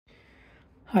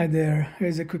Hi there,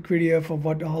 here's a quick video for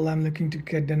what all I'm looking to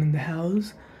get done in the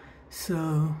house.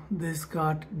 So this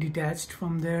got detached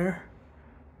from there.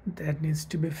 That needs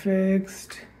to be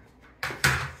fixed.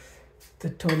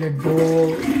 The toilet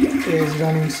bowl is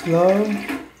running slow.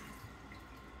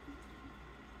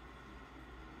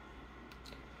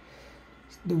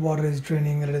 The water is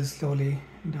draining a little slowly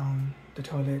down the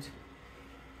toilet.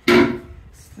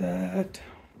 That.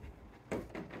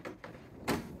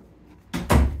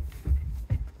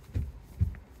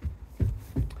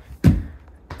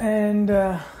 And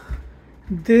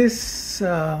this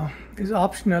is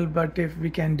optional, but if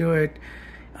we can do it,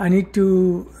 I need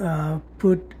to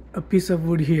put a piece of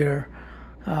wood here,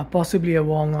 possibly a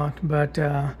walnut, but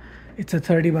it's a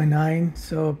 30 by 9,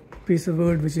 so piece of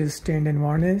wood which is stained and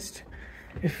varnished.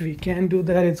 If we can do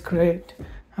that, it's great,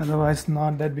 otherwise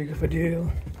not that big of a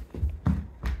deal.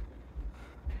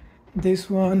 This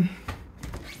one,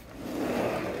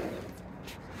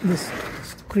 this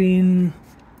screen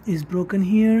is broken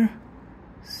here,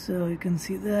 so you can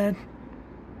see that,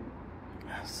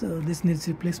 so this needs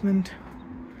replacement.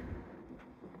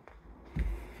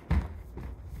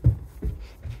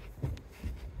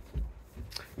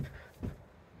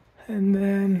 And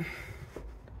then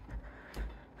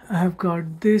I have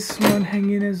got this one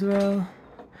hanging as well,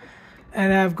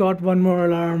 and I've got one more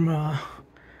alarm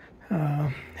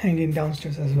hanging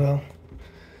downstairs as well.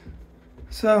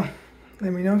 So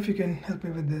let me know if you can help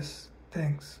me with this.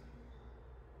 Thanks.